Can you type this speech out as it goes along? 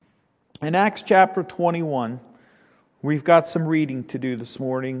In Acts chapter 21, we've got some reading to do this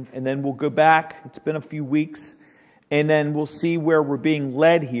morning, and then we'll go back. It's been a few weeks, and then we'll see where we're being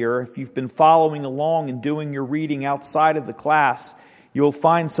led here. If you've been following along and doing your reading outside of the class, you'll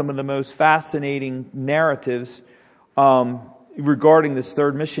find some of the most fascinating narratives regarding this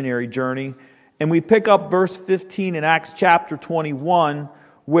third missionary journey. And we pick up verse 15 in Acts chapter 21,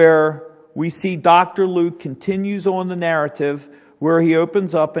 where we see Dr. Luke continues on the narrative, where he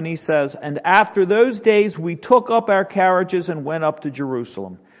opens up and he says, "And after those days we took up our carriages and went up to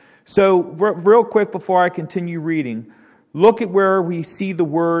Jerusalem." So real quick before I continue reading, look at where we see the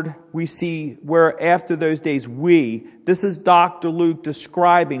word, we see where after those days this is Dr. Luke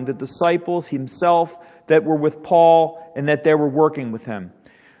describing the disciples himself that were with Paul and that they were working with him.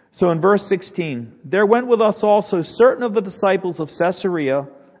 So in verse 16, "There went with us also certain of the disciples of Caesarea,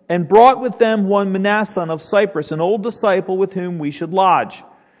 and brought with them one Manasseh of Cyprus, an old disciple with whom we should lodge.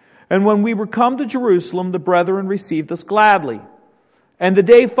 And when we were come to Jerusalem, the brethren received us gladly. And the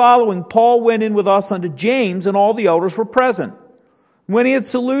day following, Paul went in with us unto James, and all the elders were present. When he had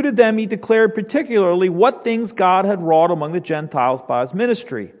saluted them, he declared particularly what things God had wrought among the Gentiles by his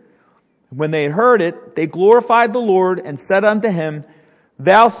ministry. When they had heard it, they glorified the Lord, and said unto him,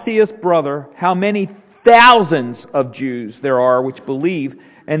 Thou seest, brother, how many thousands of Jews there are which believe,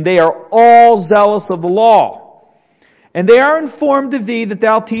 and they are all zealous of the law. And they are informed of thee that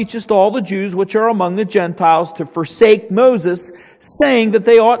thou teachest all the Jews which are among the Gentiles to forsake Moses, saying that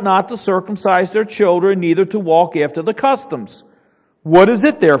they ought not to circumcise their children, neither to walk after the customs. What is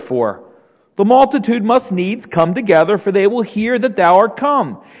it therefore? The multitude must needs come together, for they will hear that thou art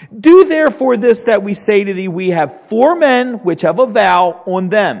come. Do therefore this that we say to thee, we have 4 men which have a vow on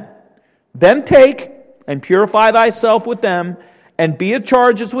them. Them take, and purify thyself with them, and be at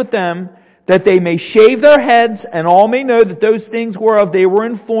charges with them, that they may shave their heads, and all may know that those things whereof they were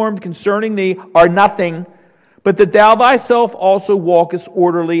informed concerning thee are nothing, but that thou thyself also walkest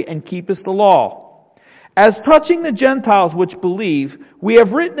orderly and keepest the law. As touching the Gentiles which believe, we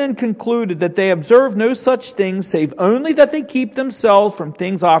have written and concluded that they observe no such things, save only that they keep themselves from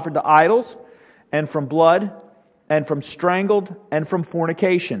things offered to idols, and from blood, and from strangled, and from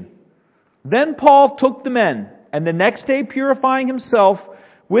fornication. Then Paul took the men, and the next day purifying himself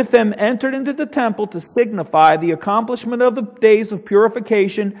with them entered into the temple to signify the accomplishment of the days of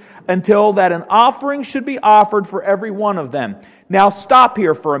purification, until that an offering should be offered for every one of them. Now stop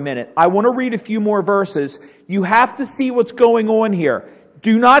here for a minute. I want to read a few more verses. You have to see what's going on here.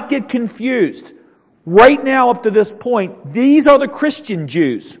 Do not get confused. Right now up to this point, these are the Christian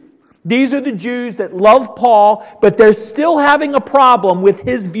Jews. These are the Jews that love Paul, but they're still having a problem with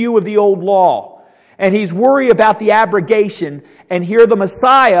his view of the old law. And he's worried about the abrogation. And here the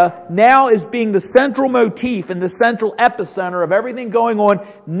Messiah now is being the central motif and the central epicenter of everything going on.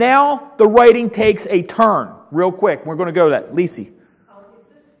 Now the writing takes a turn. Real quick, we're going to go to that. Lisi. Is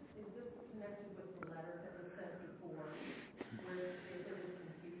this connected with the letter that was sent before, where there was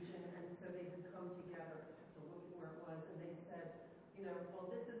confusion, and so they had come together to look where it was, and they said, well,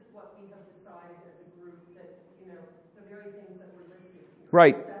 this is what we have decided as a group, that, the very things that were listed here.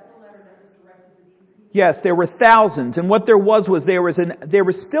 Right. Is that the letter that was directed to these people? Yes, there were thousands, and what there was there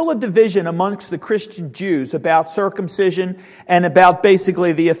was still a division amongst the Christian Jews about circumcision and about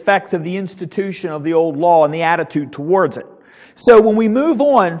basically the effects of the institution of the old law and the attitude towards it. So when we move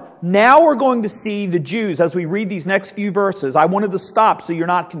on, now we're going to see the Jews as we read these next few verses. I wanted to stop so you're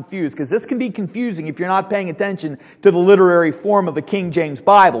not confused, because this can be confusing if you're not paying attention to the literary form of the King James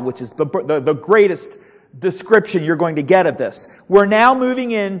Bible, which is the greatest description you're going to get of this. We're now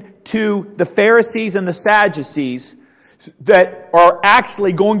moving in to the Pharisees and the Sadducees that are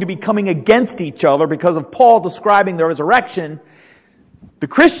actually going to be coming against each other because of Paul describing the resurrection. The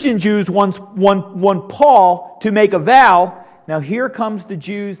Christian Jews want Paul to make a vow. Now here comes the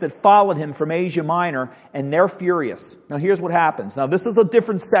Jews that followed him from Asia Minor, and they're furious. Now here's what happens. Now this is a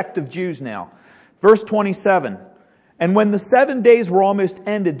different sect of Jews now. Verse 27. And when the 7 days were almost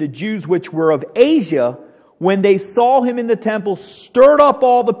ended, the Jews which were of Asia, when they saw him in the temple, stirred up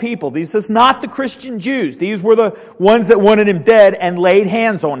all the people. These is not the Christian Jews. These were the ones that wanted him dead, and laid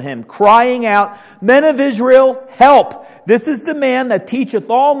hands on him, crying out, Men of Israel, help! This is the man that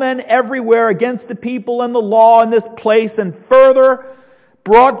teacheth all men everywhere against the people and the law in this place, and further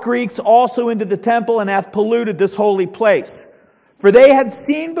brought Greeks also into the temple, and hath polluted this holy place. For they had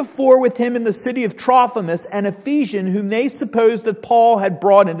seen before with him in the city of Trophimus an Ephesian, whom they supposed that Paul had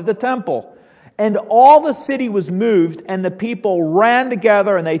brought into the temple. And all the city was moved, and the people ran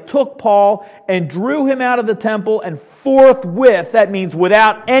together, and they took Paul and drew him out of the temple, and forthwith, that means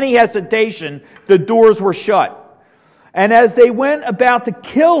without any hesitation, the doors were shut. And as they went about to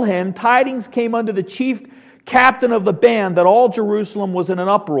kill him, tidings came unto the chief captain of the band that all Jerusalem was in an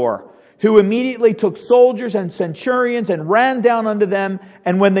uproar, who immediately took soldiers and centurions and ran down unto them.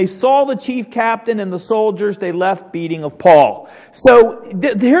 And when they saw the chief captain and the soldiers, they left beating of Paul. So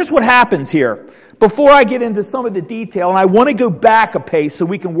here's what happens here. Before I get into some of the detail, and I want to go back a pace so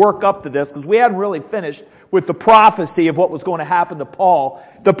we can work up to this, because we hadn't really finished with the prophecy of what was going to happen to Paul.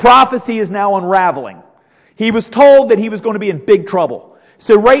 The prophecy is now unraveling. He was told that he was going to be in big trouble.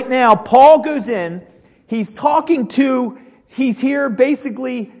 So right now, Paul goes in, he's here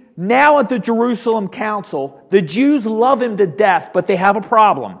basically now at the Jerusalem council. The Jews love him to death, but they have a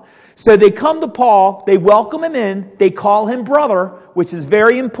problem. So they come to Paul, they welcome him in, they call him brother, which is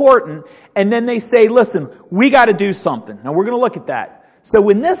very important, and then they say, listen, we got to do something. Now we're going to look at that. So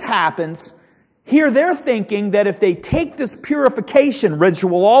when this happens, here they're thinking that if they take this purification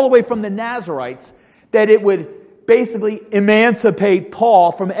ritual all the way from the Nazarites, that it would basically emancipate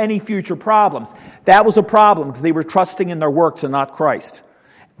Paul from any future problems. That was a problem because they were trusting in their works and not Christ.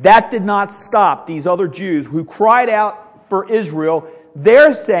 That did not stop these other Jews who cried out for Israel.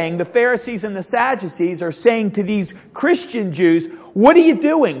 They're saying, the Pharisees and the Sadducees are saying to these Christian Jews, what are you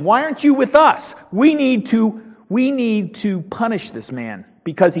doing? Why aren't you with us? We need to punish this man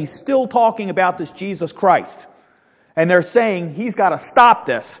because he's still talking about this Jesus Christ. And they're saying he's got to stop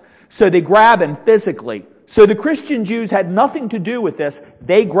this. So they grab him physically. So the Christian Jews had nothing to do with this.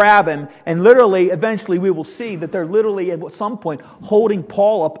 They grab him, and literally, eventually we will see that they're literally at some point holding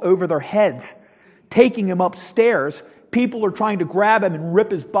Paul up over their heads, taking him upstairs. People are trying to grab him and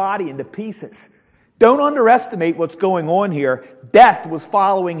rip his body into pieces. Don't underestimate what's going on here. Death was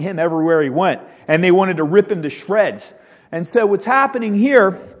following him everywhere he went, and they wanted to rip him to shreds. And so what's happening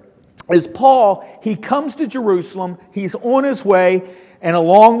here is Paul, he comes to Jerusalem, he's on his way, and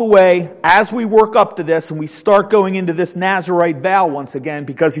along the way, as we work up to this and we start going into this Nazarite vow once again,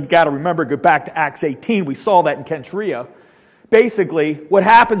 because you've got to remember, go back to Acts 18, we saw that in Kenchria. Basically, what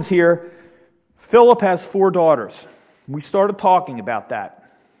happens here, Philip has 4 daughters. We started talking about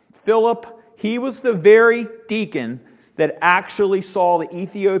that. Philip, he was the very deacon that actually saw the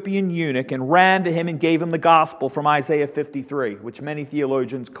Ethiopian eunuch and ran to him and gave him the gospel from Isaiah 53, which many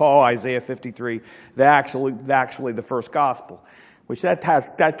theologians call Isaiah 53 actually the first gospel, which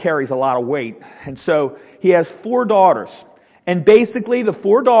that carries a lot of weight. And so he has 4 daughters. And basically the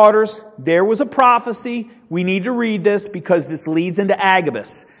 4 daughters, there was a prophecy. We need to read this because this leads into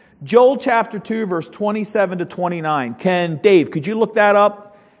Agabus. Joel chapter 2, verse 27 to 29. Dave, could you look that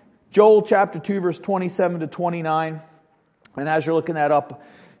up? Joel chapter 2, verse 27 to 29. And as you're looking that up,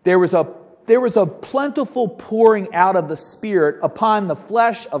 there was a plentiful pouring out of the Spirit upon the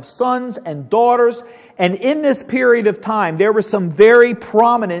flesh of sons and daughters. And in this period of time, there were some very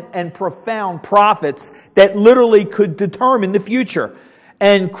prominent and profound prophets that literally could determine the future.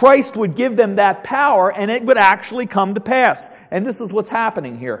 And Christ would give them that power, and it would actually come to pass. And this is what's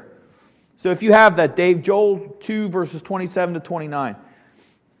happening here. So if you have that, Dave, Joel 2, verses 27 to 29.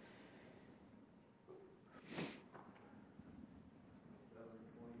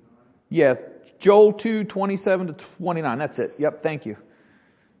 Yes, Joel 2, 27 to 29. That's it. Yep, thank you.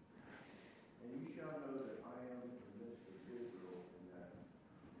 And you shall know that I am in the midst of Israel, and that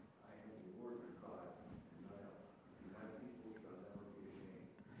I am the Lord your God, and none else. And my people shall never be ashamed.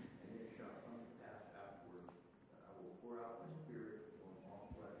 And it shall come to pass afterward that I will pour out my Spirit on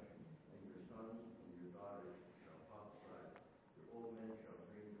all flesh, and your sons and your daughters shall prophesy. Your old men shall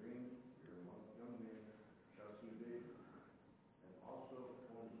dream dreams, your young men shall see visions. And also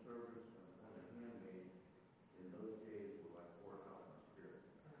on the servants and on the handmaid, in those days will I pour out my Spirit.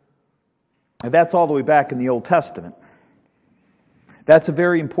 And that's all the way back in the Old Testament. That's a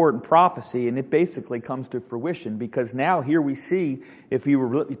very important prophecy, and it basically comes to fruition because now here we see, if you were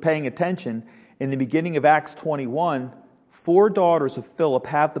really paying attention, in the beginning of Acts 21, 4 daughters of Philip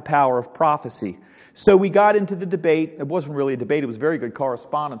have the power of prophecy. So we got into the debate. It wasn't really a debate. It was very good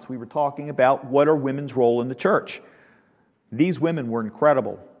correspondence. We were talking about what are women's role in the church. These women were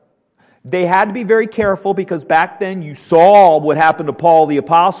incredible. They had to be very careful because back then you saw what happened to Paul the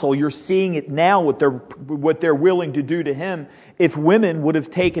Apostle. You're seeing it now, what they're willing to do to him. If women would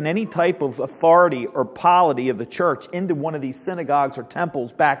have taken any type of authority or polity of the church into one of these synagogues or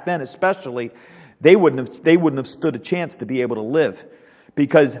temples back then especially, they wouldn't have stood a chance to be able to live.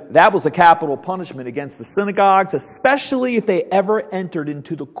 Because that was a capital punishment against the synagogues, especially if they ever entered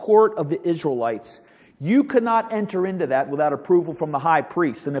into the court of the Israelites. You could not enter into that without approval from the high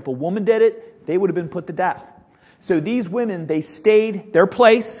priest. And if a woman did it, they would have been put to death. So these women, they stayed their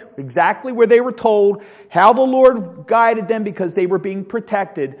place, exactly where they were told, how the Lord guided them because they were being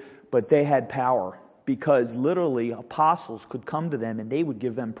protected, but they had power. because literally apostles could come to them and they would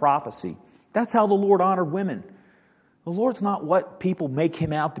give them prophecy. That's how the Lord honored women. The Lord's not what people make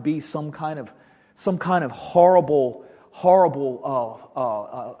him out to be, some kind of horrible,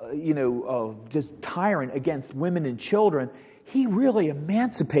 just tyrant against women and children. He really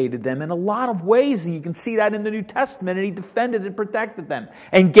emancipated them in a lot of ways. You can see that in the New Testament, and he defended and protected them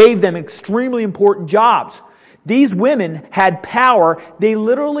and gave them extremely important jobs. These women had power. They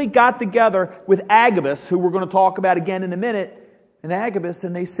literally got together with Agabus, who we're going to talk about again in a minute, and Agabus,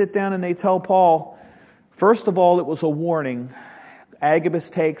 and they sit down and they tell Paul, first of all, it was a warning. Agabus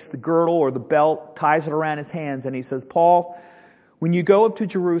takes the girdle or the belt, ties it around his hands, and he says, Paul, when you go up to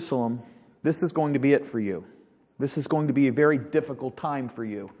Jerusalem, this is going to be it for you. This is going to be a very difficult time for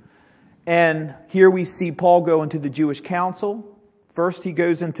you. And here we see Paul go into the Jewish council. First, he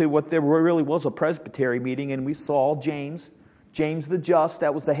goes into what there really was a presbytery meeting, and we saw James the Just.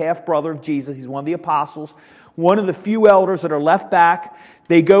 That was the half-brother of Jesus. He's one of the apostles. One of the few elders that are left back.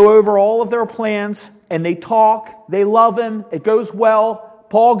 They go over all of their plans, and they talk. They love him. It goes well.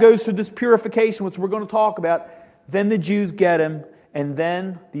 Paul goes through this purification, which we're going to talk about. Then the Jews get him. And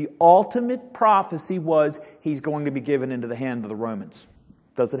then the ultimate prophecy was he's going to be given into the hand of the Romans.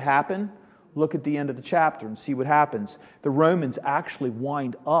 Does it happen? Look at the end of the chapter and see what happens. The Romans actually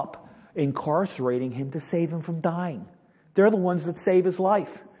wind up incarcerating him to save him from dying. They're the ones that save his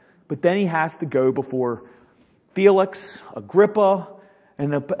life. But then he has to go before Felix, Agrippa,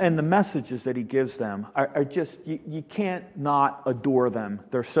 and the messages that he gives them are just, you can't not adore them.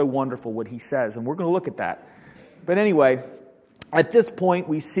 They're so wonderful what he says, and we're going to look at that. But anyway, at this point,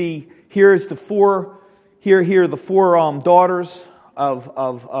 we see here's the four daughters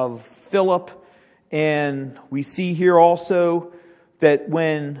of Philip, and we see here also that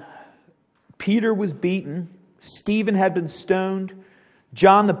when Peter was beaten, Stephen had been stoned,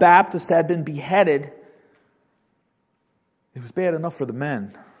 John the Baptist had been beheaded. It was bad enough for the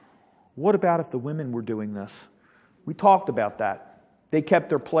men. What about if the women were doing this? We talked about that. They kept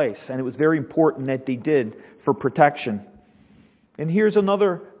their place, and it was very important that they did for protection. And here's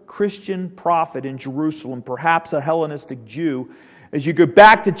another Christian prophet in Jerusalem, perhaps a Hellenistic Jew. As you go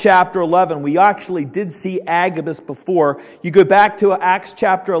back to chapter 11, we actually did see Agabus before. You go back to Acts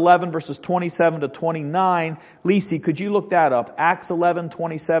chapter 11, verses 27 to 29. Lisi, could you look that up? Acts 11,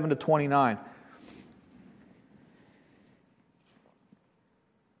 27 to 29.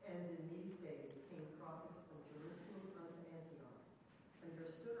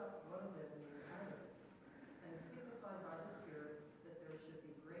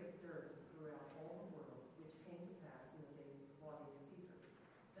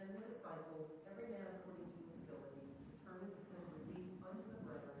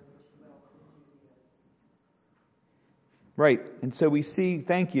 Right, and so we see.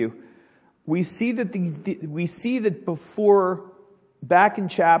 Thank you. We see that before, back in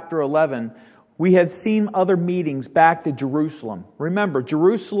chapter 11, we had seen other meetings back to Jerusalem. Remember,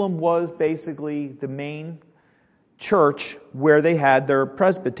 Jerusalem was basically the main church where they had their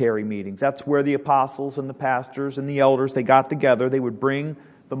presbytery meetings. That's where the apostles and the pastors and the elders, they got together. They would bring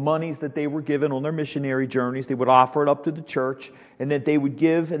the monies that they were given on their missionary journeys. They would offer it up to the church, and that they would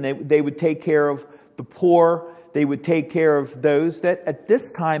give, and they would take care of the poor. They would take care of those that at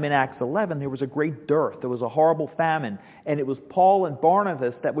this time in Acts 11, there was a great dearth. There was a horrible famine. And it was Paul and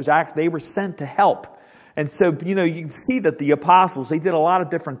Barnabas that they were sent to help. And so, you can see that the apostles, they did a lot of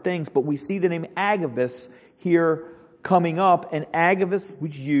different things, but we see the name Agabus here coming up, and Agabus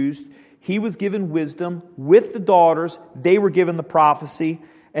was used. He was given wisdom with the daughters. They were given the prophecy,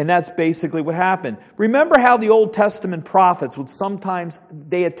 and that's basically what happened. Remember how the Old Testament prophets would sometimes,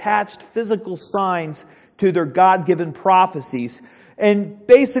 they attached physical signs to their God-given prophecies. And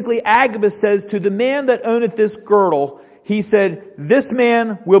basically Agabus says, to the man that owneth this girdle, he said, this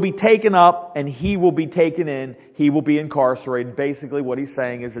man will be taken up and he will be taken in. He will be incarcerated. Basically what he's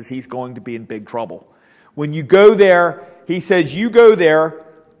saying is he's going to be in big trouble. When you go there, he says, you go there.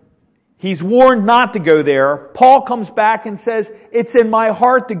 He's warned not to go there. Paul comes back and says, it's in my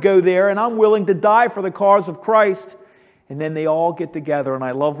heart to go there, and I'm willing to die for the cause of Christ. And then they all get together, and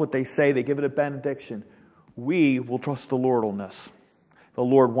I love what they say. They give it a benediction. We will trust the Lord on this. The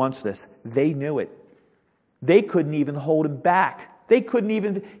Lord wants this. They knew it. They couldn't even hold him back. They couldn't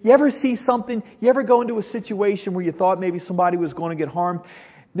even... You ever see something? You ever go into a situation where you thought maybe somebody was going to get harmed?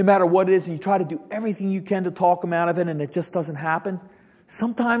 No matter what it is, and you try to do everything you can to talk them out of it, and it just doesn't happen?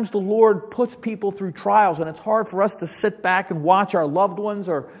 Sometimes the Lord puts people through trials, and it's hard for us to sit back and watch our loved ones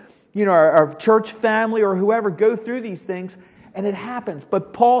or, our church family or whoever go through these things. And it happens.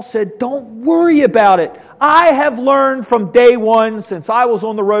 But Paul said, don't worry about it. I have learned from day one, since I was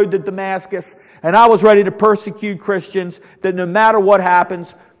on the road to Damascus, And I was ready to persecute Christians, that no matter what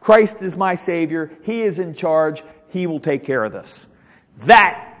happens, Christ is my Savior. He is in charge. He will take care of this.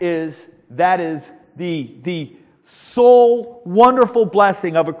 That is the sole wonderful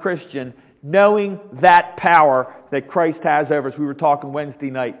blessing of a Christian, knowing that power that Christ has over us. We were talking Wednesday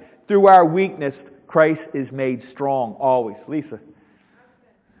night. Through our weakness, Christ is made strong always. Lisa.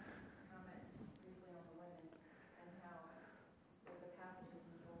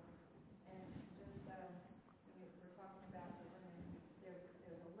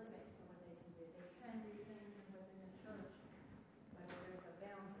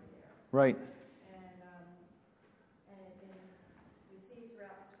 Right. And we see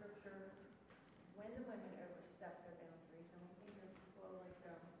throughout Scripture when the women overstep their boundaries, and we think of people like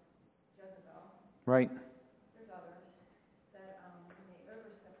Jezebel. Right. There's others that when they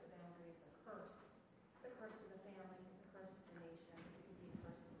overstep the boundaries, the curse of the family, the curse of the nation, it could be a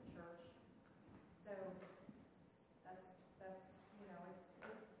curse of the church. So that's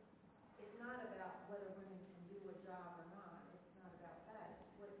it's not about whether women can do a job or not. It's not about that.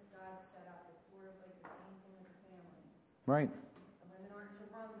 It's what God set up. It's sort of like the same thing as a family. Right. The women aren't to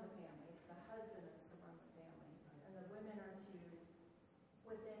run the family. It's the husband that's to run the family. And the women are to,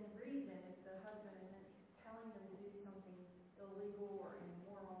 within reason, if the husband isn't telling them to do something illegal or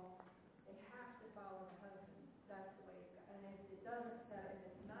immoral, they have to follow the husband. That's the way it's got. And if it's not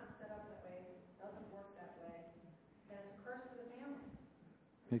set up that way, it doesn't work that way, then it's a curse to the family.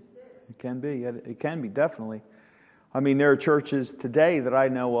 It can be. It can be, definitely. I mean, there are churches today that I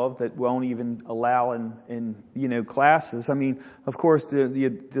know of that won't even allow in classes. I mean, of course,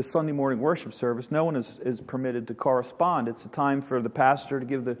 the Sunday morning worship service, no one is permitted to correspond. It's a time for the pastor to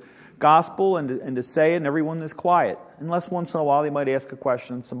give the gospel and to say it, and everyone is quiet. Unless once in a while they might ask a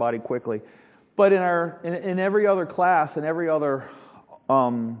question, somebody quickly. But in every other class and every other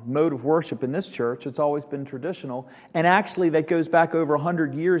mode of worship in this church, it's always been traditional. And actually, that goes back over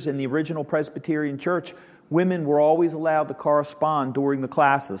 100 years in the original Presbyterian church. Women were always allowed to correspond during the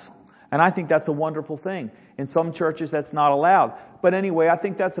classes. And I think that's a wonderful thing. In some churches, that's not allowed. But anyway, I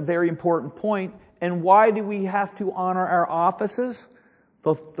think that's a very important point. And why do we have to honor our offices?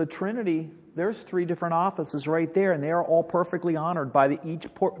 The Trinity, there's 3 different offices right there, and they are all perfectly honored by each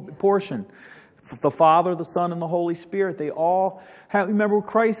portion. The Father, the Son, and the Holy Spirit, they all have. Remember,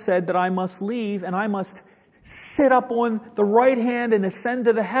 Christ said that I must leave and I must sit up on the right hand and ascend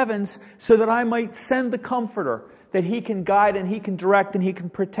to the heavens so that I might send the Comforter, that He can guide and He can direct and He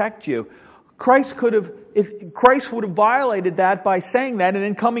can protect you. If Christ would have violated that by saying that and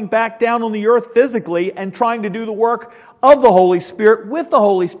then coming back down on the earth physically and trying to do the work of the Holy Spirit with the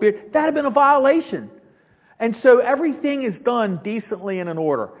Holy Spirit, that would have been a violation. And so everything is done decently and in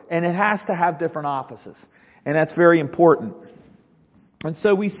order, and it has to have different offices, and that's very important. And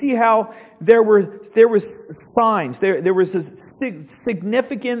so we see how there was signs. There were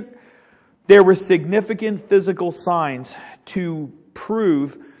significant physical signs to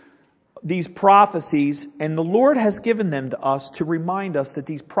prove these prophecies, and the Lord has given them to us to remind us that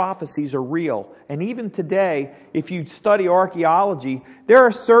these prophecies are real. And even today, if you study archaeology, there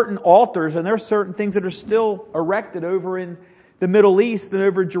are certain altars and there are certain things that are still erected over in the Middle East and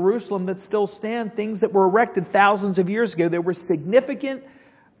over Jerusalem that still stand, things that were erected thousands of years ago. There were significant,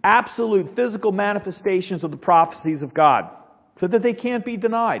 absolute physical manifestations of the prophecies of God, so that they can't be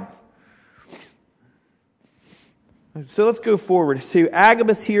denied. So let's go forward. So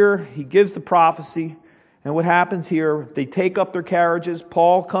Agabus here, he gives the prophecy. And what happens here, they take up their carriages.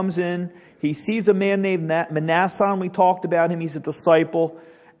 Paul comes in. He sees a man named Manasseh. We talked about him. He's a disciple.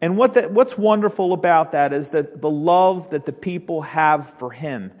 And what's wonderful about that is that the love that the people have for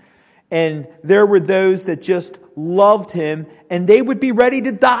him. And there were those that just loved him, and they would be ready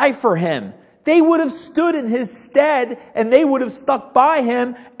to die for him. They would have stood in his stead, and they would have stuck by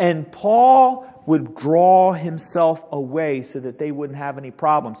him, and Paul would draw himself away so that they wouldn't have any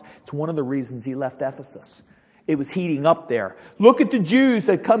problems. It's one of the reasons he left Ephesus. It was heating up there. Look at the Jews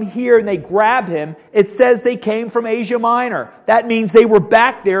that come here and they grab him. It says they came from Asia Minor. That means they were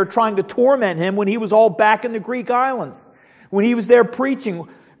back there trying to torment him when he was all back in the Greek islands. When he was there preaching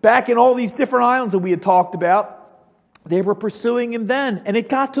back in all these different islands that we had talked about. They were pursuing him then. And it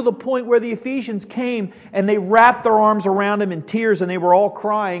got to the point where the Ephesians came and they wrapped their arms around him in tears and they were all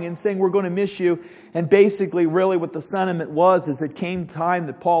crying and saying, "We're going to miss you." And basically, really what the sentiment was is it came time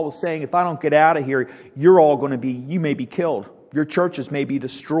that Paul was saying, if I don't get out of here, you may be killed. Your churches may be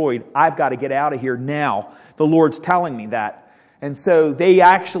destroyed. I've got to get out of here now. The Lord's telling me that. And so they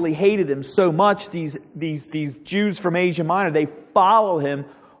actually hated him so much, these Jews from Asia Minor, they follow him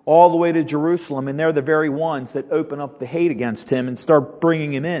all the way to Jerusalem, and they're the very ones that open up the hate against him and start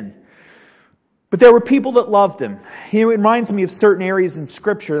bringing him in. But there were people that loved him. He reminds me of certain areas in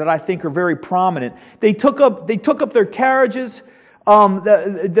Scripture that I think are very prominent. They took up their carriages,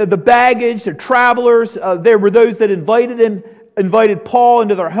 the baggage, their travelers. There were those that invited Paul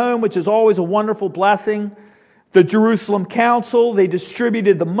into their home, which is always a wonderful blessing. The Jerusalem Council, they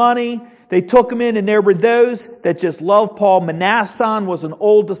distributed the money. They took him in, and there were those that just loved Paul. Manasseh was an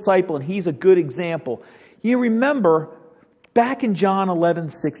old disciple, and he's a good example. You remember, back in John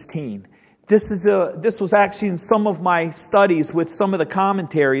 11:16, this was actually in some of my studies with some of the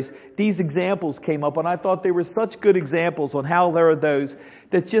commentaries. These examples came up, and I thought they were such good examples on how there are those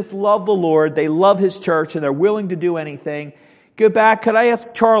that just love the Lord, they love His church, and they're willing to do anything. Go back. Could I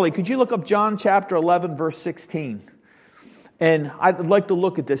ask Charlie, could you look up John chapter 11, verse 16? And I'd like to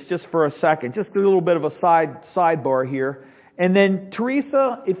look at this just for a second, just a little bit of a sidebar here. And then,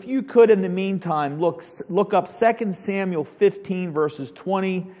 Teresa, if you could in the meantime, look up 2 Samuel 15, verses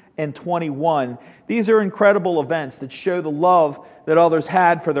 20 and 21. These are incredible events that show the love that others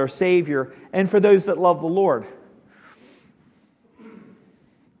had for their Savior and for those that love the Lord.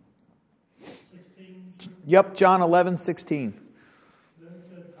 16. Yep, John 11:16. Then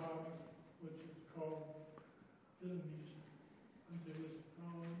said Thomas, which is called Didymus, unto his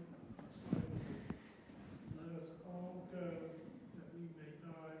own disciples, let us all go, that we may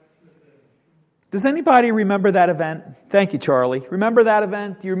die with him. Does anybody remember that event? Thank you, Charlie. Remember that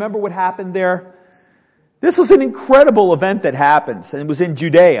event? Do you remember what happened there? This was an incredible event that happens, and it was in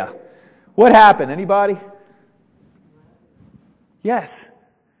Judea. What happened? Anybody? Yes.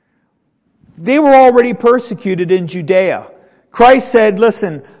 They were already persecuted in Judea. Christ said,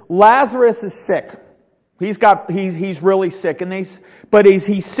 listen, Lazarus is sick. He's really sick, but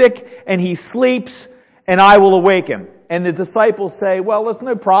he's sick and he sleeps, and I will awake him. And the disciples say, well, there's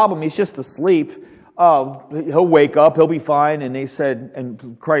no problem. He's just asleep. He'll wake up. He'll be fine.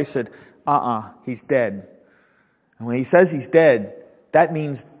 And Christ said, he's dead. And when he says he's dead, that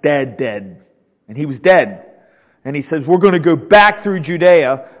means dead. And he was dead. And he says, we're going to go back through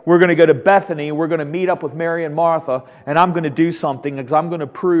Judea. We're going to go to Bethany. We're going to meet up with Mary and Martha. And I'm going to do something because I'm going to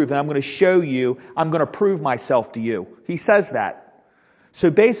prove and I'm going to show you. I'm going to prove myself to you. He says that. So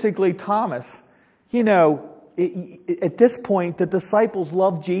basically, Thomas, at this point, the disciples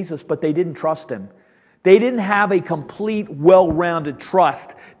loved Jesus, but they didn't trust him. They didn't have a complete, well-rounded trust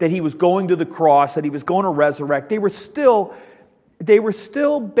that he was going to the cross, that he was going to resurrect. They were still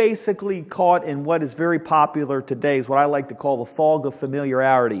basically caught in what is very popular today, is what I like to call the fog of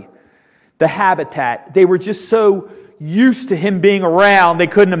familiarity. The habitat. They were just so used to him being around, they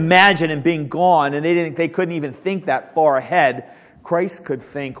couldn't imagine him being gone, and they couldn't even think that far ahead. Christ could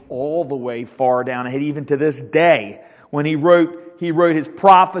think all the way far down ahead, even to this day. When he wrote his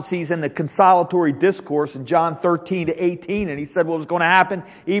prophecies in the consolatory discourse in John 13 to 18, and he said what was going to happen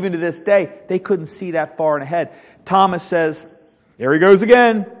even to this day. They couldn't see that far ahead. Thomas says, there he goes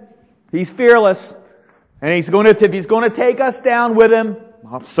again. He's fearless. And if he's going to take us down with him,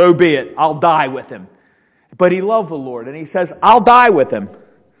 well, so be it. I'll die with him. But he loved the Lord, and he says, I'll die with him.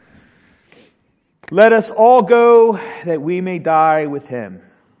 Let us all go that we may die with him.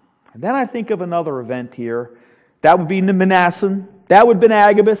 And then I think of another event here. That would be Manasseh. That would have been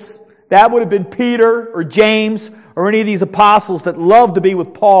Agabus. That would have been Peter or James or any of these apostles that loved to be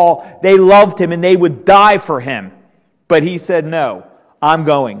with Paul. They loved him and they would die for him. But he said, no, I'm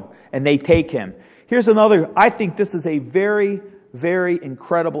going. And they take him. Here's another, I think this is a very, very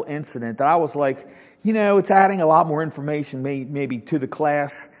incredible incident that I was like, it's adding a lot more information maybe to the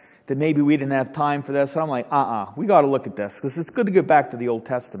class that maybe we didn't have time for this. So I'm like, we got to look at this because it's good to go back to the Old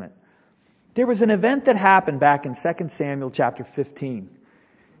Testament. There was an event that happened back in 2 Samuel chapter 15.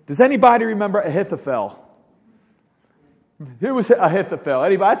 Does anybody remember Ahithophel? Who was Ahithophel?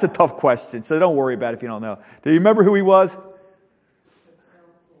 Anybody? That's a tough question, so don't worry about it if you don't know. Do you remember who he was?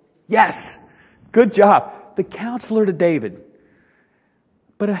 Yes. Good job. The counselor to David.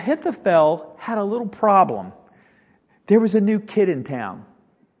 But Ahithophel had a little problem. There was a new kid in town.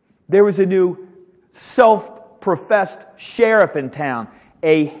 There was a new self-professed sheriff in town.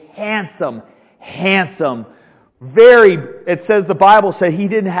 A handsome, it says the Bible said he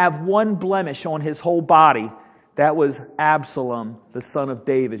didn't have one blemish on his whole body. That was Absalom, the son of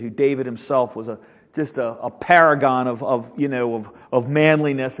David, who David himself was just a paragon of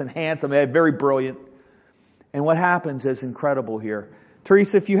manliness and handsome, very brilliant. And what happens is incredible here.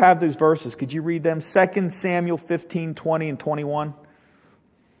 Teresa, if you have those verses, could you read them? 2 Samuel 15, 20 and 21.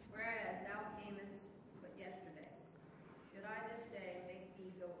 Whereas thou camest but yesterday, should I this day make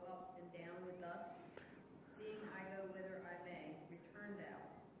thee go up and down with us? Seeing I go whither I may, return thou,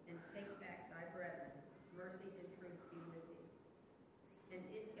 and take back thy brethren. Mercy and truth be with thee. And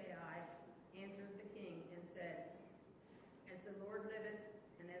Ittai answered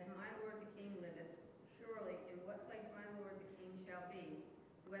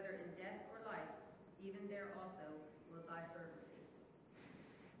even there also will thy servant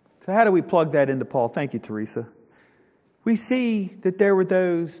be. So how do we plug that into Paul? Thank you, Teresa. We see that there were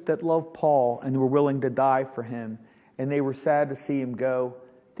those that loved Paul and were willing to die for him, and they were sad to see him go.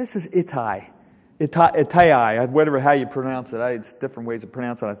 This is Ittai, whatever how you pronounce it. It's different ways of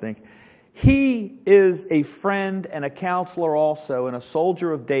pronouncing it, I think. He is a friend and a counselor also, and a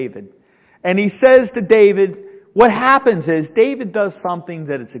soldier of David. And he says to David, what happens is David does something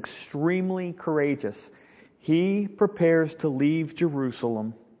that is extremely courageous. He prepares to leave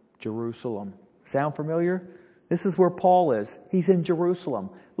Jerusalem. Sound familiar? This is where Paul is. He's in Jerusalem.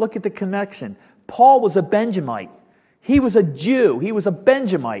 Look at the connection. Paul was a Benjamite. He was a Jew. He was a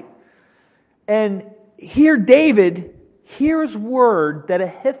Benjamite. And here David hears word that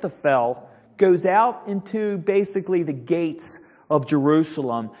Ahithophel goes out into basically the gates of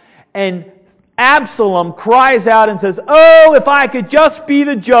Jerusalem. And Absalom cries out and says, oh, if I could just be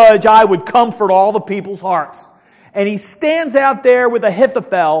the judge, I would comfort all the people's hearts. And he stands out there with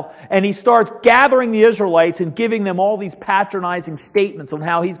Ahithophel and he starts gathering the Israelites and giving them all these patronizing statements on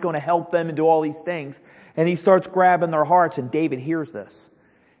how he's going to help them and do all these things. And he starts grabbing their hearts, and David hears this.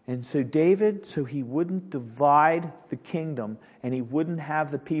 And so David, so he wouldn't divide the kingdom and he wouldn't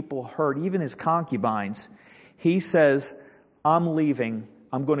have the people hurt, even his concubines, he says, I'm leaving.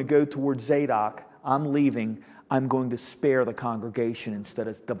 I'm going to go towards Zadok. I'm leaving. I'm going to spare the congregation instead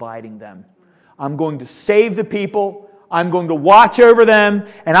of dividing them. I'm going to save the people. I'm going to watch over them.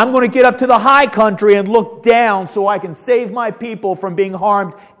 And I'm going to get up to the high country and look down so I can save my people from being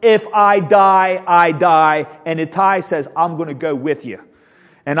harmed. If I die, I die. And Ittai says, I'm going to go with you.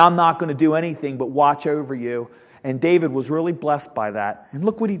 And I'm not going to do anything but watch over you. And David was really blessed by that. And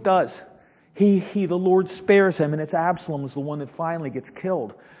look what he does. The Lord spares him, and it's Absalom is the one that finally gets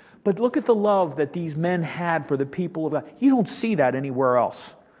killed. But look at the love that these men had for the people of God. You don't see that anywhere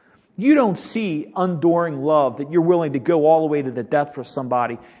else. You don't see undoing love, that you're willing to go all the way to the death for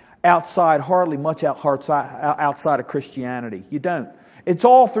somebody hardly much outside of Christianity. You don't. It's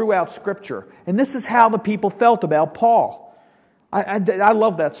all throughout Scripture. And this is how the people felt about Paul. I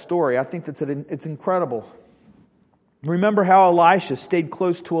love that story. I think it's incredible. Remember how Elisha stayed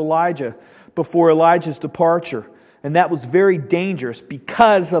close to Elijah before Elijah's departure. And that was very dangerous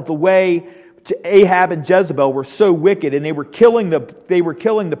because of the way Ahab and Jezebel were so wicked, and they were killing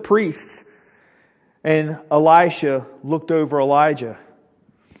the priests. And Elisha looked over Elijah.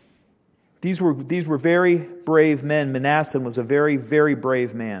 These were very brave men. Manasseh was a very, very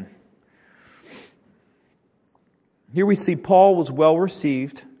brave man. Here we see Paul was well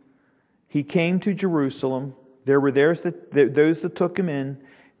received. He came to Jerusalem. There were those that took him in.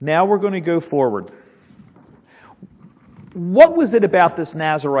 Now we're going to go forward. What was it about this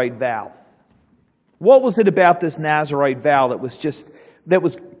Nazirite vow? What was it about this Nazirite vow that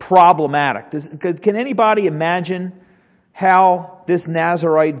was problematic? Can anybody imagine how this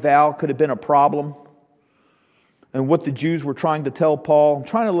Nazirite vow could have been a problem? And what the Jews were trying to tell Paul? I'm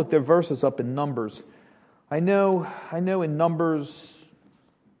trying to look their verses up in Numbers. I know in Numbers,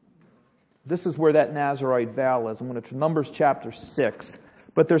 this is where that Nazirite vow is. I'm going to Numbers chapter 6.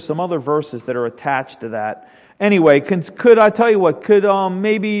 But there's some other verses that are attached to that. Anyway, could I tell you what? Could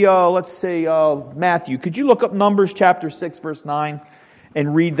let's say Matthew, could you look up Numbers chapter 6 verse 9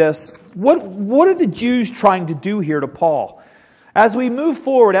 and read this? What are the Jews trying to do here to Paul? As we move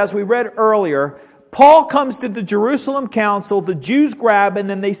forward, as we read earlier, Paul comes to the Jerusalem council, the Jews grab him,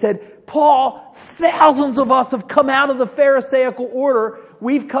 and they said, Paul, thousands of us have come out of the Pharisaical order.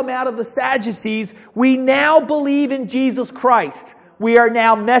 We've come out of the Sadducees. We now believe in Jesus Christ. We are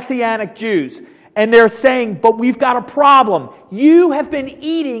now Messianic Jews. And they're saying, but we've got a problem. You have been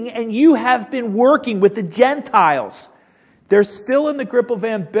eating and you have been working with the Gentiles. They're still in the grip of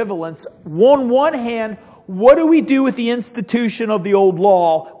ambivalence. On one hand, what do we do with the institution of the old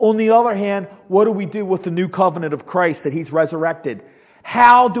law? On the other hand, what do we do with the new covenant of Christ that He's resurrected?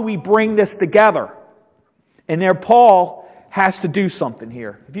 How do we bring this together? And there Paul has to do something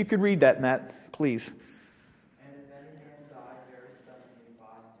here. If you could read that, Matt, please.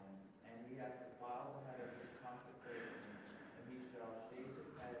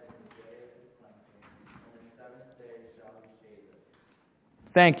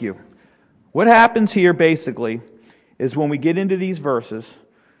 Thank you. What happens here basically is when we get into these verses,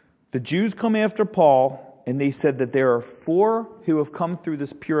 the Jews come after Paul and they said that there are 4 who have come through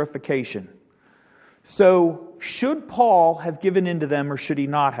this purification. So should Paul have given in to them or should he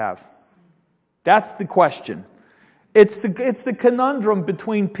not have? That's the question. It's the conundrum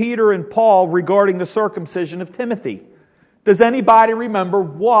between Peter and Paul regarding the circumcision of Timothy. Does anybody remember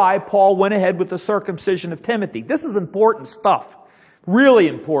why Paul went ahead with the circumcision of Timothy? This is important stuff. Really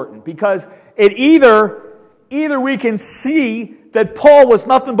important, because either we can see that Paul was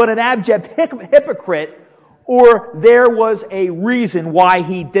nothing but an abject hypocrite, or there was a reason why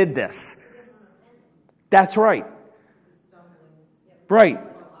he did this. That's right. Right.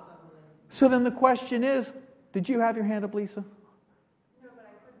 So then the question is, did you have your hand up, Lisa? No, but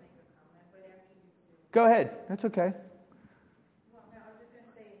I could make a comment, but after you do. Go ahead. That's okay. Well, no, I was just going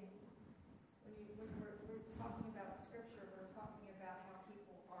to say, when we're talking about Scripture, we're talking about how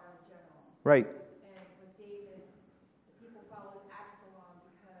people are in general. Right. And with David, the people followed Absalom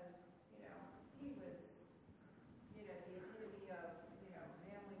because, he was, the epitome of,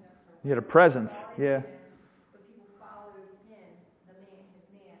 manliness. You had a presence. Yeah. But people followed him, a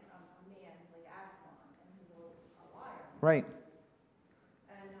man like Absalom, and he was a liar. Right.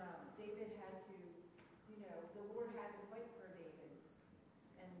 And David had to, the Lord had to fight for David.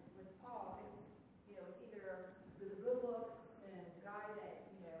 And with Paul, it's either the good looks and the guy that,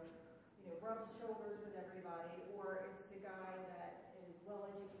 rubs shoulders with everybody, or it's the guy that is well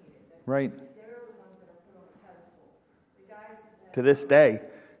educated. Right. They're the ones that are put on the pedestal. The guys that, To this day.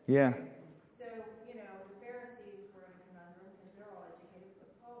 Yeah. so, the Pharisees were in a conundrum because they're all educated,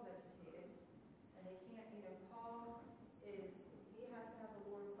 but Paul's educated. And they can't, Paul he has to have the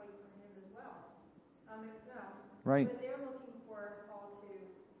Lord fight for him as well. Right. But they're looking for Paul to,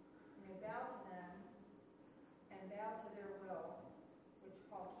 bow to them and bow to their will, which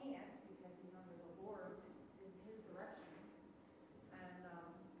Paul can't because he's under the Lord, is his directions. And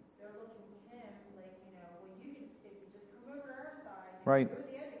they're looking to him like, well, you can, if you just come over to our side, Right. you're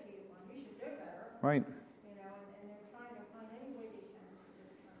the educated one, you should know better. Right. And they're trying to find any way they can to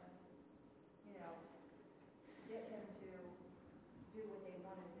just kind of, get him to do what they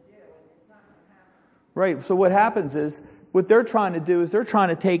want him to do, and it's not going to happen. Right. So what happens is, what they're trying to do is they're trying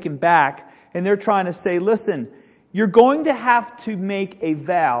to take him back, and they're trying to say, listen, you're going to have to make a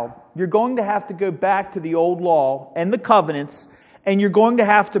vow. You're going to have to go back to the old law and the covenants, and you're going to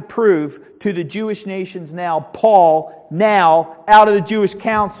have to prove to the Jewish nations now, Paul, now out of the Jewish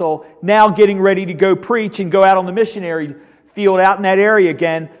council, now getting ready to go preach and go out on the missionary field out in that area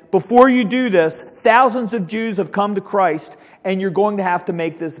again. Before you do this, thousands of Jews have come to Christ, and you're going to have to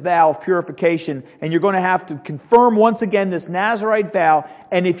make this vow of purification, and you're going to have to confirm once again this Nazirite vow,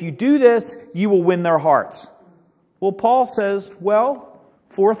 and if you do this, you will win their hearts. Well, Paul says, well,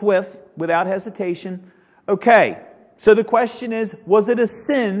 forthwith, without hesitation, okay. So the question is, was it a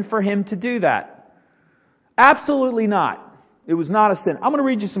sin for him to do that? Absolutely not. It was not a sin. I'm going to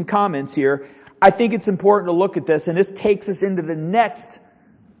read you some comments here. I think it's important to look at this, and this takes us into the next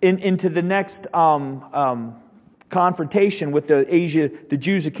confrontation with the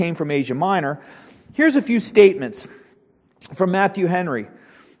Jews that came from Asia Minor. Here's a few statements from Matthew Henry.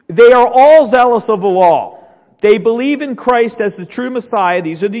 They are all zealous of the law. They believe in Christ as the true Messiah.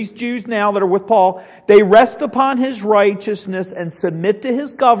 These are these Jews now that are with Paul. They rest upon his righteousness and submit to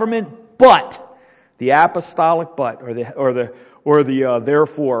his government, but the apostolic but,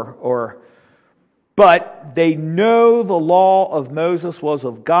 but they know the law of Moses was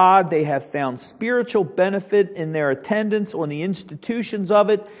of God. They have found spiritual benefit in their attendance on the institutions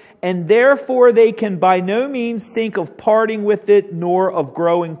of it, and therefore they can by no means think of parting with it, nor of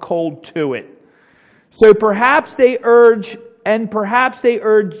growing cold to it. So perhaps they urge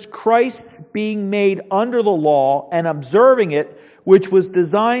Christ's being made under the law and observing it, which was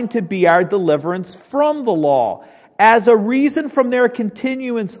designed to be our deliverance from the law. As a reason from their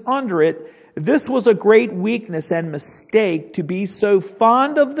continuance under it, this was a great weakness and mistake to be so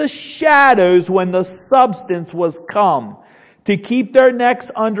fond of the shadows when the substance was come, to keep their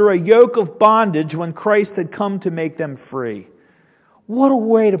necks under a yoke of bondage when Christ had come to make them free. What a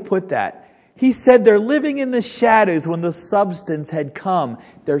way to put that. He said they're living in the shadows when the substance had come.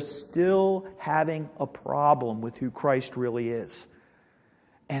 They're still having a problem with who Christ really is.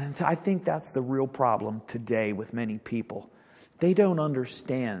 And I think that's the real problem today with many people. They don't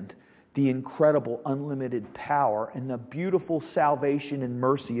understand the incredible, unlimited power and the beautiful salvation and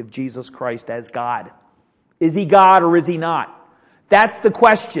mercy of Jesus Christ as God. Is He God or is He not? That's the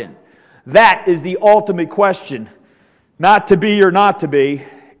question. That is the ultimate question. Not to be or not to be.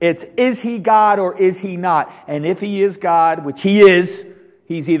 It's, is He God or is He not? And if He is God, which He is,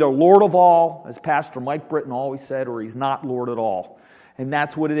 He's either Lord of all, as Pastor Mike Britton always said, or He's not Lord at all. And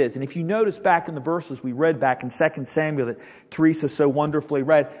that's what it is. And if you notice back in the verses we read back in 2 Samuel that Teresa so wonderfully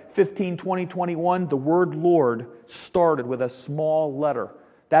read, 15, 20, 21, the word Lord started with a small letter.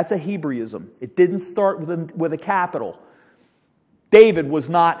 That's a Hebraism. It didn't start with a capital. David was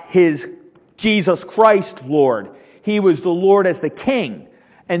not his Jesus Christ Lord. He was the Lord as the king.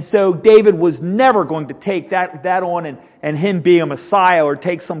 And so David was never going to take that on and him being a Messiah or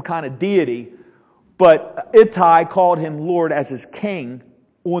take some kind of deity. But Ittai called him Lord as his king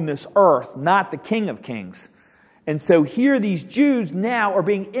on this earth, not the King of Kings. And so here these Jews now are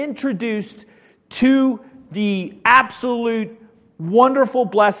being introduced to the absolute wonderful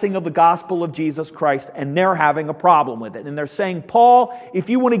blessing of the gospel of Jesus Christ, and they're having a problem with it. And they're saying, Paul, if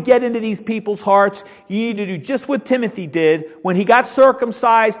you want to get into these people's hearts, you need to do just what Timothy did when he got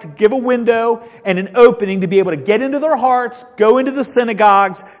circumcised, to give a window and an opening to be able to get into their hearts, go into the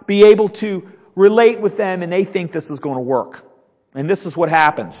synagogues, be able to relate with them, and they think this is going to work. And this is what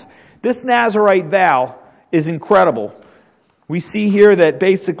happens. This Nazirite vow is incredible. We see here that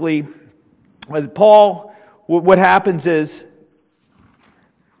basically with Paul, what happens is,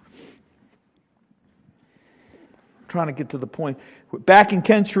 I'm trying to get to the point. Back in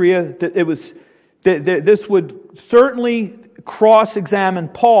Cenchrea, this would certainly cross-examine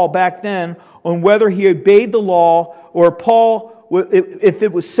Paul back then on whether he obeyed the law, or Paul, if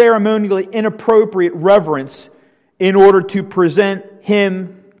it was ceremonially inappropriate reverence in order to present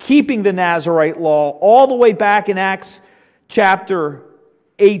him keeping the Nazirite law all the way back in Acts chapter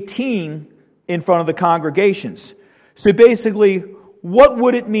 18 in front of the congregations. So basically, what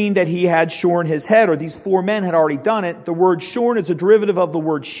would it mean that he had shorn his head, or these four men had already done it? The word shorn is a derivative of the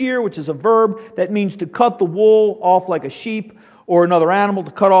word shear, which is a verb that means to cut the wool off like a sheep or another animal,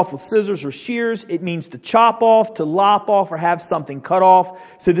 to cut off with scissors or shears. It means to chop off, to lop off, or have something cut off.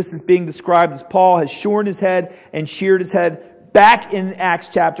 So this is being described as Paul has shorn his head and sheared his head back in Acts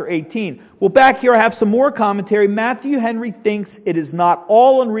chapter 18. Well, back here I have some more commentary. Matthew Henry thinks it is not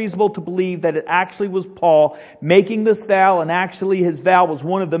all unreasonable to believe that it actually was Paul making this vow, and actually his vow was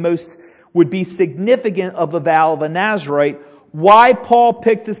one of the most, would be significant of the vow of a Nazirite. Why Paul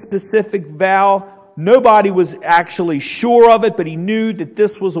picked a specific vow, nobody was actually sure of it, but he knew that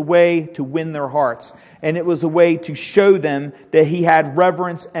this was a way to win their hearts. And it was a way to show them that he had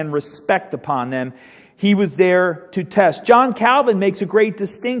reverence and respect upon them. He was there to test. John Calvin makes a great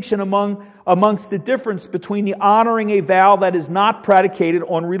distinction amongst the difference between the honoring a vow that is not predicated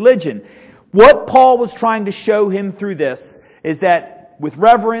on religion. What Paul was trying to show him through this is that with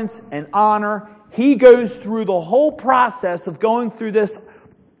reverence and honor, he goes through the whole process of going through this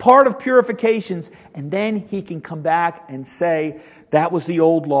part of purifications, and then he can come back and say, that was the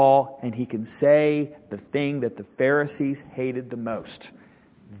old law, and he can say the thing that the Pharisees hated the most.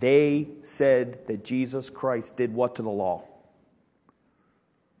 They said that Jesus Christ did what to the law?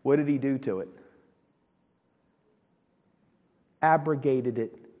 What did he do to it? Abrogated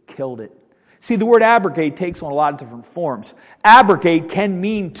it, killed it. See, the word abrogate takes on a lot of different forms. Abrogate can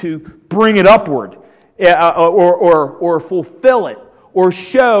mean to bring it upward, or fulfill it, or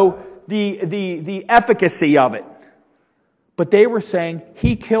show the efficacy of it. But they were saying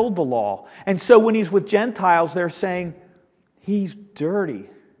he killed the law. And so when he's with Gentiles, they're saying he's dirty.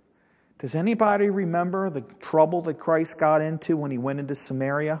 Does anybody remember the trouble that Christ got into when he went into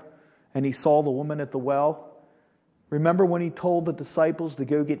Samaria and he saw the woman at the well? Remember when he told the disciples to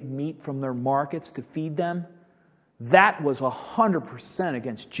go get meat from their markets to feed them? That was 100%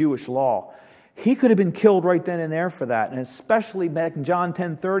 against Jewish law. He could have been killed right then and there for that. And especially back in John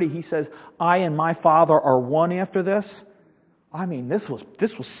 10:30, he says, I and my Father are one after this. I mean, this was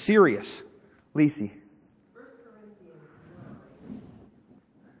serious. Lisi.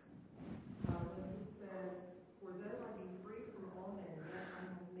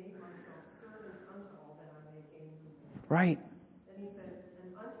 Right. Then he says,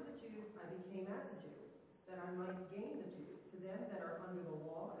 and unto the Jews I became as a Jew, that I might gain the Jews. To them that are under the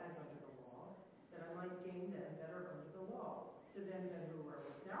law, as under the law, that I might gain them that are under the law. To them that who are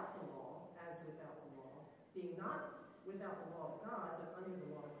without the law, as without the law, being not without the law of God, but under the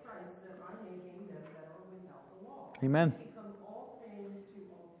law of Christ, that I may gain them that are without the law. Amen. Become all things to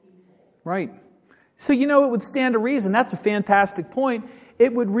all people. Right. So, it would stand to reason. That's a fantastic point.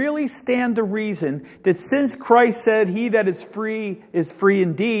 It would really stand to reason that since Christ said, he that is free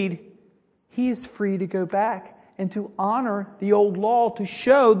indeed, he is free to go back and to honor the old law, to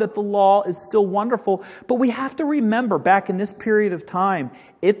show that the law is still wonderful. But we have to remember, back in this period of time,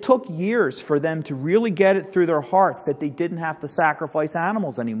 it took years for them to really get it through their hearts that they didn't have to sacrifice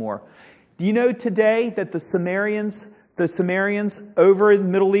animals anymore. Do you know today that the Sumerians over in the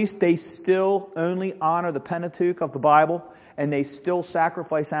Middle East, they still only honor the Pentateuch of the Bible, and they still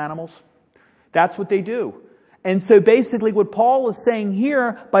sacrifice animals? That's what they do. And so basically what Paul is saying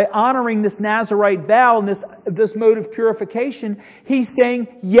here, by honoring this Nazirite vow and this mode of purification, he's saying,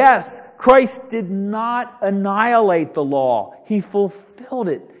 yes, Christ did not annihilate the law. He fulfilled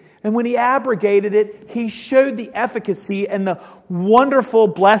it. And when he abrogated it, he showed the efficacy and the wonderful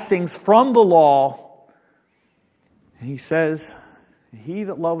blessings from the law. And he says, he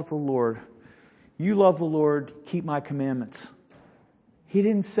that loveth the Lord, you love the Lord, keep my commandments. He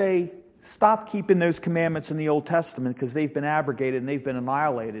didn't say, stop keeping those commandments in the Old Testament because they've been abrogated and they've been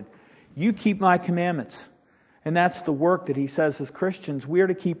annihilated. You keep my commandments. And that's the work that he says as Christians. We are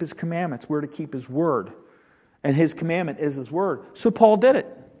to keep his commandments. We're to keep his word. And his commandment is his word. So Paul did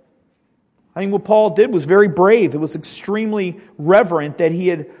it. I think what Paul did was very brave. It was extremely reverent that he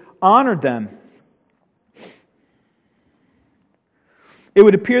had honored them. It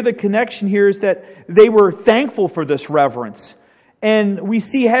would appear the connection here is that they were thankful for this reverence. And we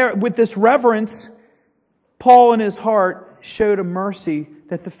see how, with this reverence, Paul in his heart showed a mercy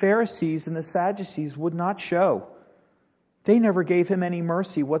that the Pharisees and the Sadducees would not show. They never gave him any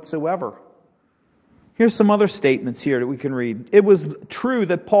mercy whatsoever. Here's some other statements here that we can read. It was true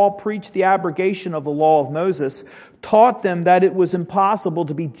that Paul preached the abrogation of the law of Moses, taught them that it was impossible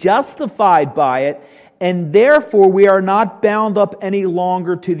to be justified by it, and therefore we are not bound up any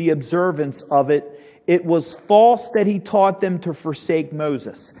longer to the observance of it. It was false that he taught them to forsake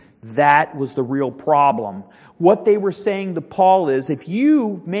Moses. That was the real problem. What they were saying to Paul is, if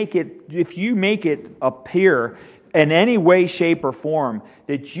you make it appear in any way, shape, or form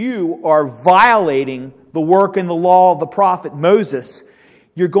that you are violating the work and the law of the prophet Moses,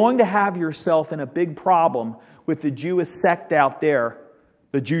 you're going to have yourself in a big problem with the Jewish sect out there,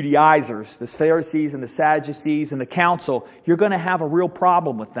 the Judaizers, the Pharisees and the Sadducees and the council. You're going to have a real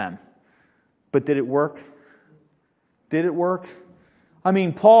problem with them. But did it work? Did it work? I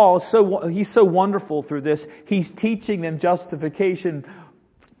mean, Paul, he's so wonderful through this. He's teaching them justification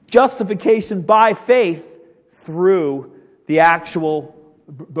by faith through the actual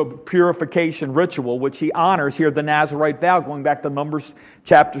the purification ritual, which he honors here, the Nazirite vow, going back to Numbers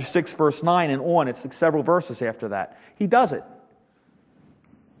chapter 6, verse 9 and on. It's like several verses after that. He does it.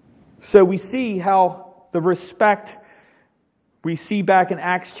 So we see how the respect we see back in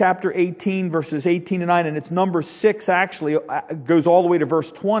Acts chapter 18, verses 18 and 9, and it's number 6 actually, goes all the way to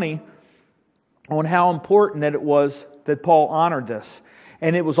verse 20, on how important that it was that Paul honored this.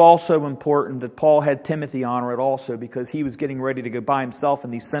 And it was also important that Paul had Timothy honor it also, because he was getting ready to go by himself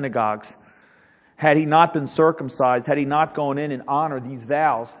in these synagogues. Had he not been circumcised, had he not gone in and honored these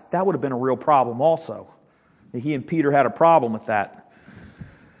vows, that would have been a real problem also. He and Peter had a problem with that.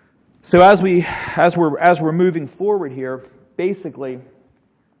 So as we're moving forward here, basically,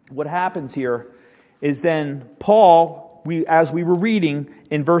 what happens here is then Paul, as we were reading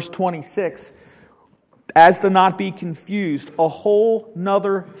in verse 26, as to not be confused, a whole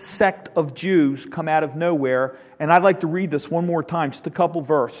nother sect of Jews come out of nowhere. And I'd like to read this one more time, just a couple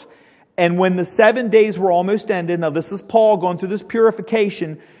verse. And when the 7 days were almost ended, now this is Paul going through this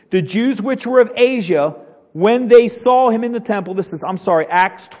purification, the Jews which were of Asia, when they saw him in the temple,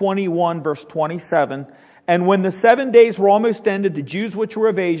 Acts 21 verse 27, and when the 7 days were almost ended, the Jews which were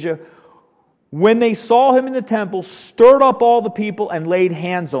of Asia, when they saw him in the temple, stirred up all the people and laid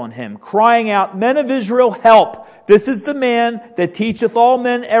hands on him, crying out, Men of Israel, help! This is the man that teacheth all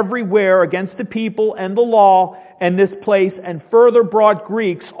men everywhere against the people and the law and this place, and further brought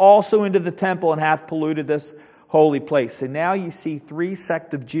Greeks also into the temple and hath polluted this holy place. And now you see 3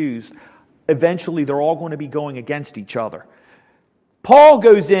 sects of Jews. Eventually they're all going to be going against each other. Paul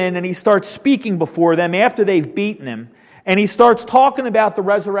goes in and he starts speaking before them after they've beaten him. And he starts talking about the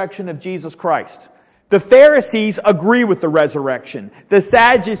resurrection of Jesus Christ. The Pharisees agree with the resurrection. The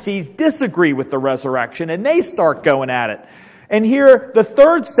Sadducees disagree with the resurrection. And they start going at it. And here, the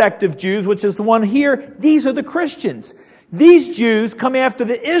third sect of Jews, which is the one here, these are the Christians. These Jews come after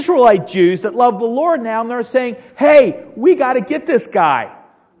the Israelite Jews that love the Lord now, and they're saying, hey, we got to get this guy.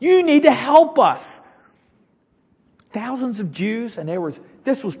 You need to help us. Thousands of Jews, and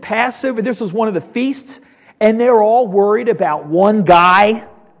this was Passover, this was one of the feasts, and they're all worried about one guy.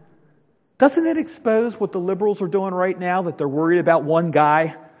 Doesn't it expose what the liberals are doing right now, that they're worried about one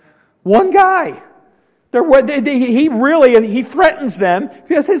guy? One guy. He threatens them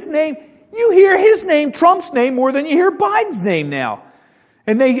because his name, you hear his name, Trump's name, more than you hear Biden's name now.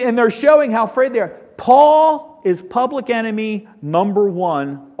 And they're showing how afraid they are. Paul is public enemy number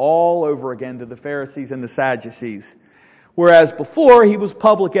 1 all over again to the Pharisees and the Sadducees. Whereas before, he was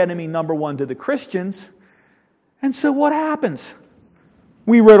public enemy number 1 to the Christians. And so what happens?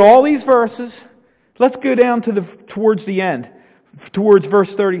 We read all these verses. Let's go down towards the end, towards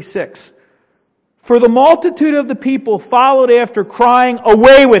verse 36. For the multitude of the people followed after, crying,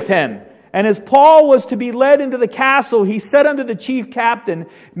 Away with him! And as Paul was to be led into the castle, he said unto the chief captain,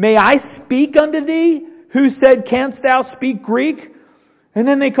 May I speak unto thee? Who said, Canst thou speak Greek? And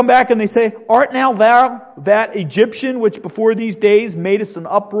then they come back and they say, art now thou that Egyptian which before these days made us an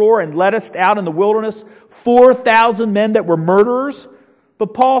uproar and led us out in the wilderness 4,000 men that were murderers?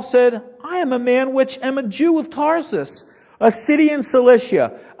 But Paul said, I am a man which am a Jew of Tarsus, a city in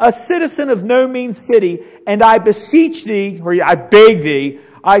Cilicia, a citizen of no mean city, and I beseech thee, or I beg thee,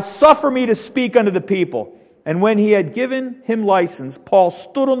 I suffer me to speak unto the people. And when he had given him license, Paul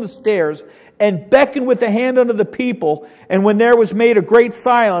stood on the stairs and beckoned with the hand unto the people. And when there was made a great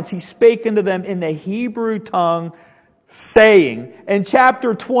silence, he spake unto them in the Hebrew tongue, saying, and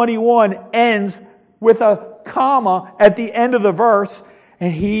chapter 21 ends with a comma at the end of the verse,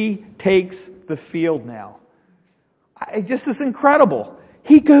 and he takes the field now. Just is incredible.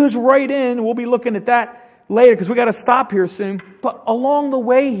 He goes right in. We'll be looking at that later because we got to stop here soon. But along the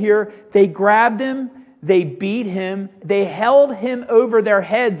way here, they grabbed him, they beat him, they held him over their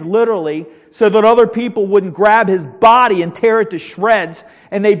heads literally so that other people wouldn't grab his body and tear it to shreds.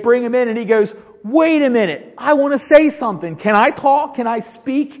 And they bring him in and he goes, wait a minute, I want to say something. Can I talk? Can I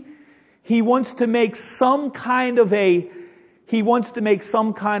speak? He wants to make some kind of a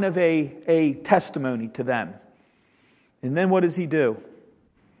testimony to them. And then what does he do?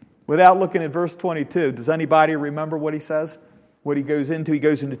 Without looking at verse 22, does anybody remember what he says? What he goes into? He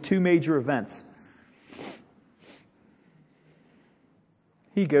goes into two major events.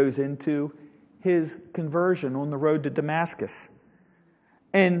 He goes into his conversion on the road to Damascus.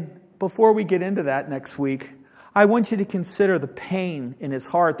 And before we get into that next week, I want you to consider the pain in his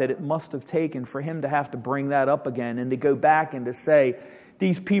heart that it must have taken for him to have to bring that up again and to go back and to say,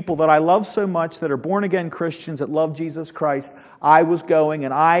 these people that I love so much, that are born-again Christians, that love Jesus Christ, I was going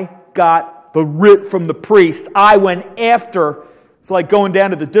and I got the writ from the priest. I went after, it's like going down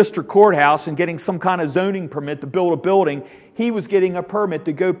to the district courthouse and getting some kind of zoning permit to build a building. He was getting a permit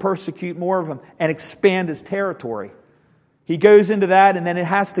to go persecute more of them and expand his territory. He goes into that, and then it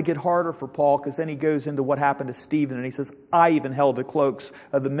has to get harder for Paul, because then he goes into what happened to Stephen, and he says, I even held the cloaks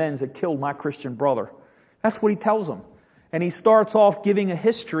of the men that killed my Christian brother. That's what he tells them. And he starts off giving a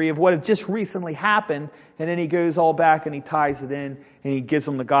history of what had just recently happened, and then he goes all back and he ties it in, and he gives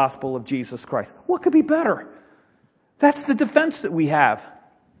them the gospel of Jesus Christ. What could be better? That's the defense that we have.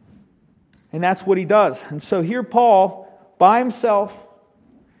 And that's what he does. And so here Paul, by himself,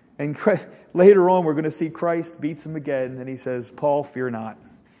 and later on we're going to see Christ beats him again, and he says, Paul, fear not.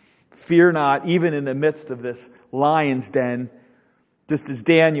 Fear not, even in the midst of this lion's den, just as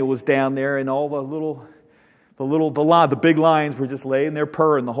Daniel was down there, and all the big lions were just laying there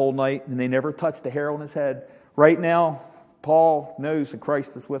purring the whole night, and they never touched a hair on his head. Right now, Paul knows that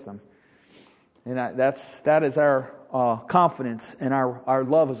Christ is with him. And that is our confidence and our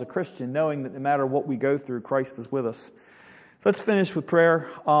love as a Christian, knowing that no matter what we go through, Christ is with us. Let's finish with prayer.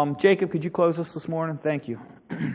 Jacob, could you close us this morning? Thank you.